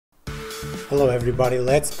Hello everybody,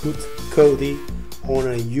 let's put Kodi on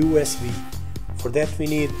a USB. For that we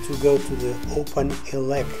need to go to the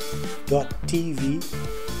OpenElec.tv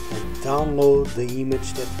and download the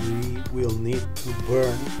image that we will need to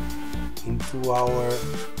burn into our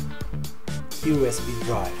USB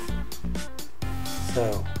drive.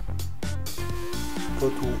 So go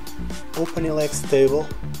to OpenElec's table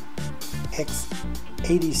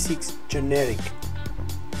x86 generic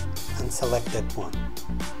and select that one.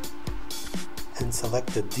 And select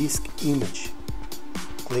the disk image.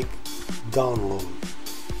 Click download.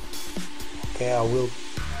 Okay, I will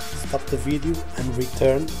stop the video and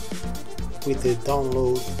return with the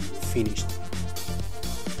download finished.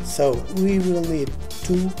 So we will need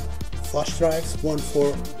two flash drives, one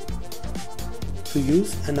for to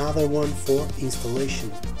use, another one for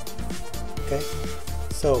installation. Okay,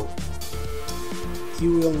 so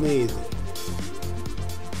you will need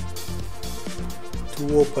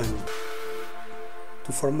to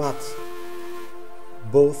format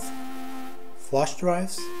both flash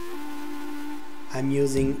drives. I'm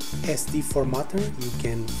using SD formatter, you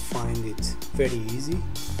can find it very easy,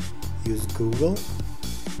 use Google.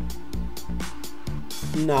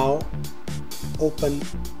 Now open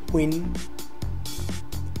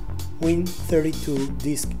Win32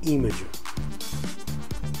 disk imager.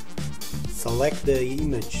 Select the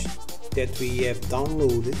image that we have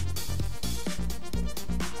downloaded,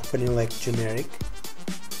 OpenElec generic,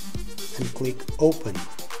 and click open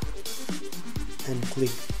and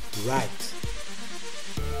click write.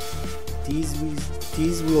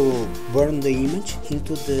 This will burn the image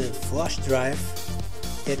into the flash drive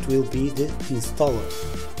that will be the installer.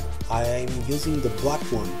 I am using the black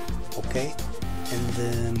one, okay,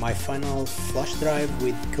 and my final flash drive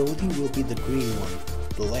with Kodi will be the green one,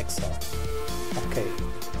 the Lexar. Okay,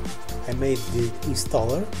 I made the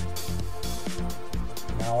installer.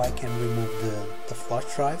 Now I can remove the flash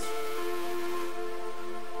drive.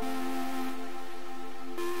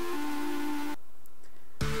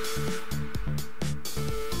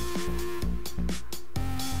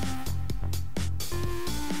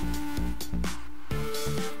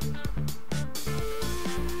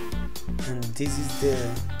 And this is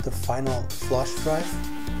the final flash drive.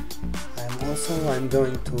 I'm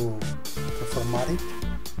going to format it.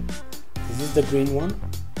 This is the green one,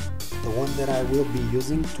 the one that I will be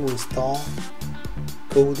using to install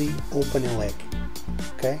Kodi OpenElec.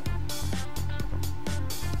 Okay.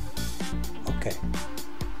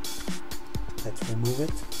 Let's remove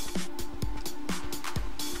it.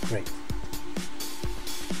 Great.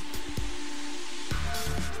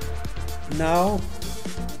 Now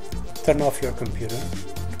turn off your computer,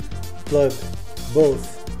 plug both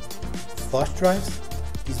flash drives.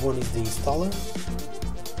 This one is the installer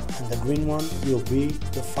and the green one will be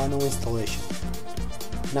the final installation.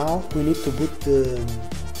 Now we need to boot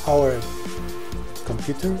our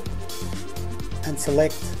computer and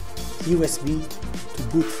select USB to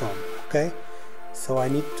boot from. Okay, so I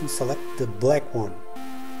need to select the black one.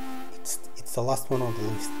 It's the last one on the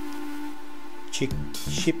list.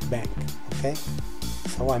 Chip bank. Okay,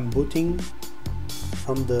 so I'm booting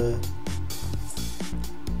from the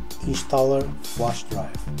installer flash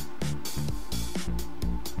drive.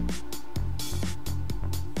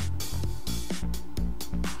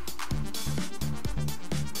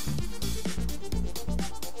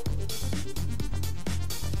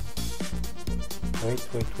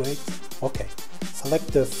 Wait. Okay,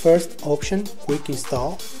 select the first option, quick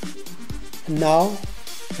install. And now,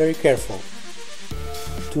 very careful,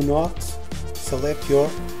 do not select your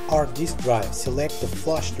hard disk drive, select the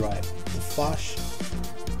flash drive,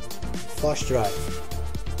 flash drive,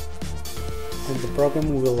 and the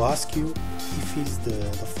program will ask you if it's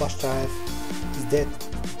the flash drive is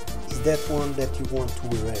that one that you want to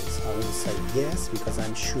erase. I will say yes, because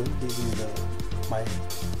I'm sure this is my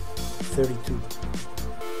 32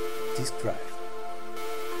 disk drive,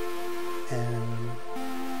 and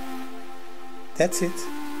that's it.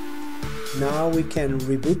 Now we can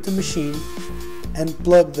reboot the machine and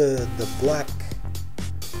plug the black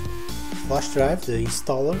flash drive, the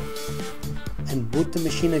installer, and boot the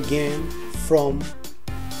machine again from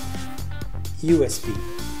USB.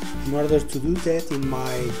 In order to do that, in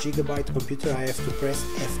my gigabyte computer I have to press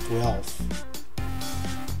F12.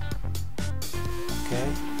 Okay,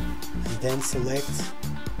 and then select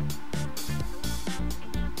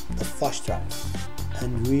the flash drive,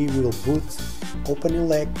 and we will boot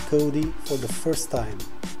OpenElec Kodi for the first time.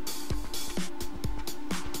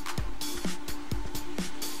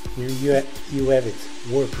 Here you have it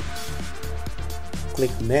working.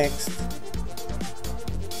 Click next,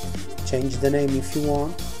 change the name if you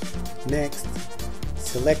want, next,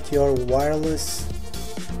 select your wireless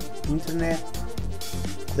internet,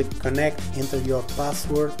 click connect, enter your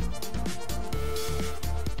password,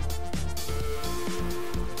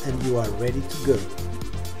 and you are ready to go.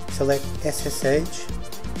 Select SSH,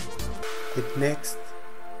 click next,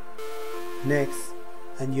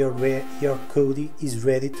 and your Kodi is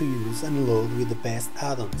ready to use and load with the best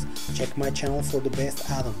add-ons. Check my channel for the best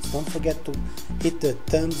add-ons. Don't forget to hit the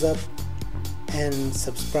thumbs up and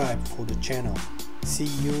subscribe for the channel. See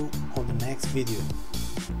you on the next video.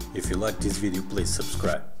 If you like this video, please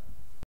subscribe.